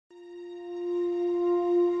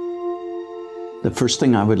The first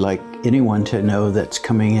thing I would like anyone to know that's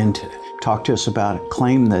coming in to talk to us about a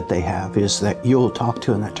claim that they have is that you'll talk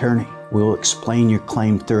to an attorney. We'll explain your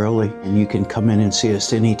claim thoroughly, and you can come in and see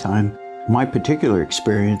us anytime. My particular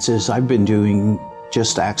experience is I've been doing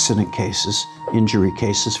just accident cases, injury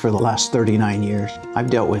cases for the last 39 years. I've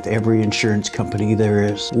dealt with every insurance company there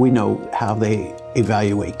is. We know how they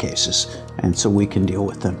evaluate cases, and so we can deal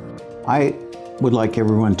with them. I would like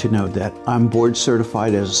everyone to know that I'm board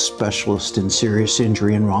certified as a specialist in serious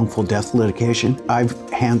injury and wrongful death litigation. I've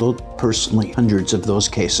handled personally hundreds of those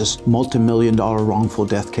cases, multi-million-dollar wrongful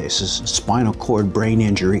death cases, spinal cord brain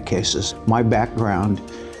injury cases. My background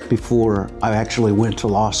before I actually went to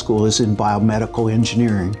law school is in biomedical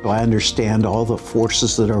engineering. I understand all the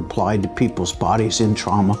forces that are applied to people's bodies in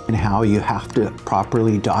trauma and how you have to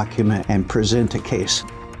properly document and present a case.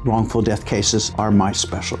 Wrongful death cases are my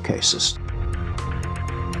special cases.